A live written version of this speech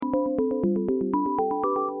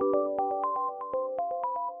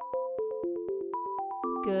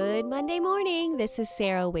Monday morning. This is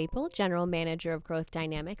Sarah Waple, General Manager of Growth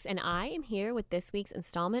Dynamics, and I am here with this week's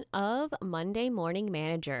installment of Monday Morning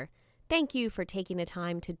Manager. Thank you for taking the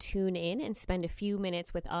time to tune in and spend a few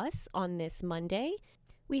minutes with us on this Monday.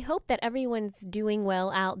 We hope that everyone's doing well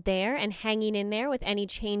out there and hanging in there with any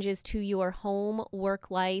changes to your home, work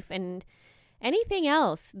life, and anything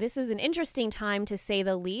else. This is an interesting time to say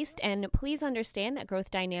the least, and please understand that Growth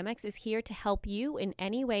Dynamics is here to help you in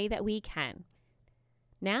any way that we can.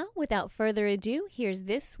 Now, without further ado, here's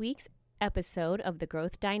this week's episode of the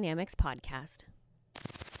Growth Dynamics podcast.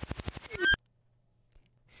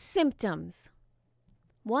 Symptoms.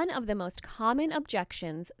 One of the most common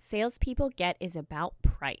objections salespeople get is about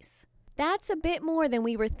price. That's a bit more than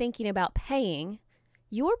we were thinking about paying.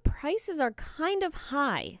 Your prices are kind of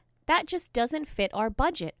high. That just doesn't fit our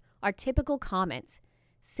budget, our typical comments.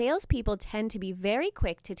 Salespeople tend to be very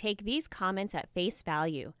quick to take these comments at face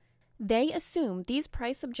value. They assume these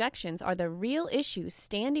price objections are the real issues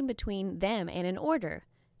standing between them and an order.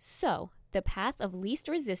 So, the path of least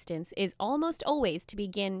resistance is almost always to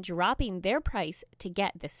begin dropping their price to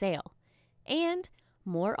get the sale. And,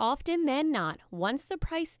 more often than not, once the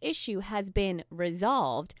price issue has been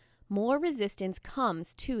resolved, more resistance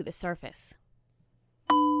comes to the surface.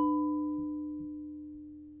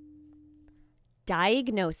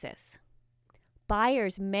 Diagnosis.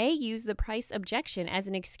 Buyers may use the price objection as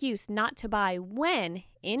an excuse not to buy when,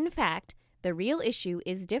 in fact, the real issue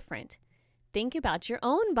is different. Think about your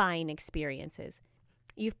own buying experiences.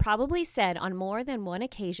 You've probably said on more than one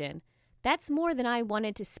occasion, "That's more than I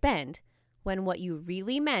wanted to spend," when what you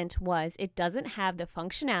really meant was it doesn't have the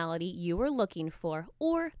functionality you were looking for,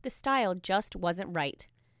 or the style just wasn't right.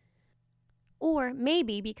 Or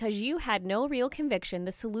maybe because you had no real conviction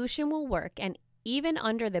the solution will work, and even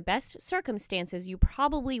under the best circumstances, you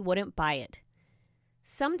probably wouldn't buy it.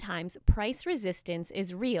 Sometimes price resistance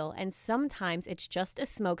is real, and sometimes it's just a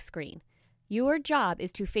smokescreen. Your job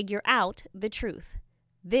is to figure out the truth.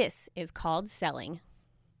 This is called selling.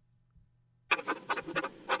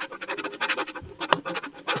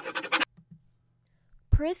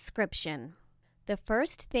 Prescription. The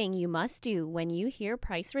first thing you must do when you hear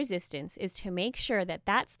price resistance is to make sure that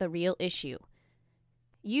that's the real issue.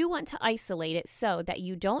 You want to isolate it so that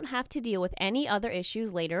you don't have to deal with any other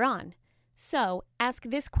issues later on. So, ask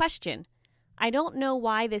this question. I don't know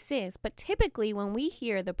why this is, but typically when we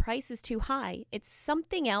hear the price is too high, it's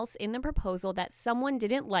something else in the proposal that someone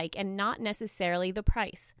didn't like and not necessarily the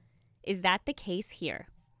price. Is that the case here?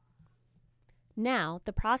 Now,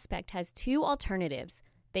 the prospect has two alternatives.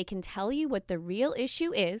 They can tell you what the real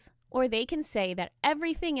issue is, or they can say that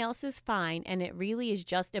everything else is fine and it really is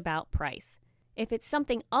just about price. If it's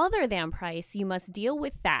something other than price, you must deal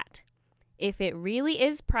with that. If it really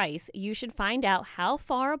is price, you should find out how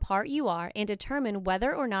far apart you are and determine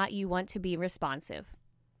whether or not you want to be responsive.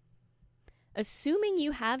 Assuming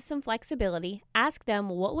you have some flexibility, ask them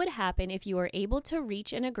what would happen if you were able to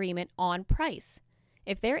reach an agreement on price.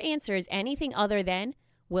 If their answer is anything other than,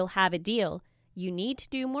 "We'll have a deal," you need to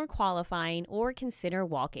do more qualifying or consider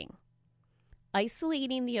walking.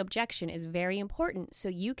 Isolating the objection is very important so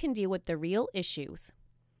you can deal with the real issues.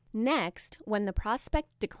 Next, when the prospect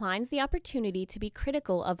declines the opportunity to be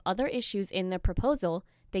critical of other issues in the proposal,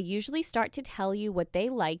 they usually start to tell you what they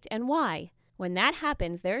liked and why. When that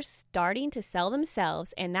happens, they're starting to sell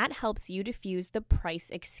themselves, and that helps you diffuse the price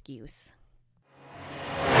excuse.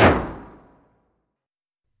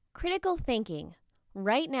 Critical thinking.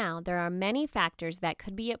 Right now, there are many factors that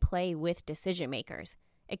could be at play with decision makers.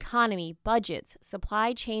 Economy, budgets,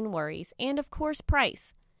 supply chain worries, and of course,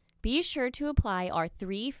 price. Be sure to apply our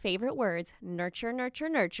 3 favorite words, nurture, nurture,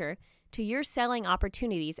 nurture, to your selling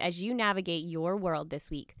opportunities as you navigate your world this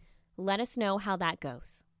week. Let us know how that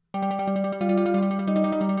goes.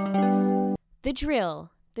 The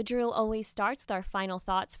drill. The drill always starts with our final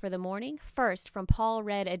thoughts for the morning. First, from Paul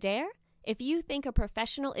Red Adair, if you think a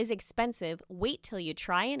professional is expensive, wait till you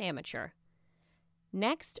try an amateur.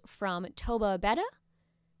 Next, from Toba Betta,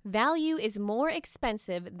 value is more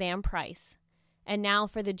expensive than price. And now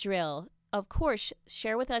for the drill. Of course,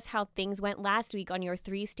 share with us how things went last week on your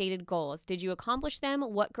 3 stated goals. Did you accomplish them?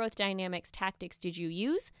 What growth dynamics tactics did you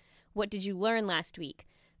use? What did you learn last week?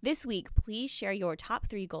 This week, please share your top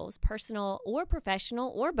 3 goals, personal or professional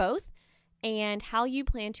or both, and how you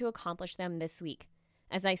plan to accomplish them this week.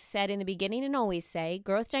 As I said in the beginning and always say,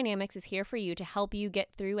 Growth Dynamics is here for you to help you get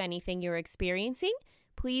through anything you're experiencing.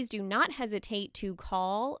 Please do not hesitate to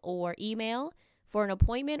call or email for an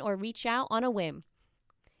appointment or reach out on a whim.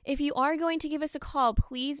 If you are going to give us a call,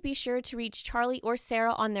 please be sure to reach Charlie or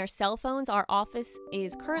Sarah on their cell phones. Our office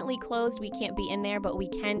is currently closed. We can't be in there, but we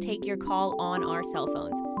can take your call on our cell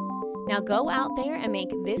phones. Now go out there and make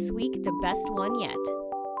this week the best one yet.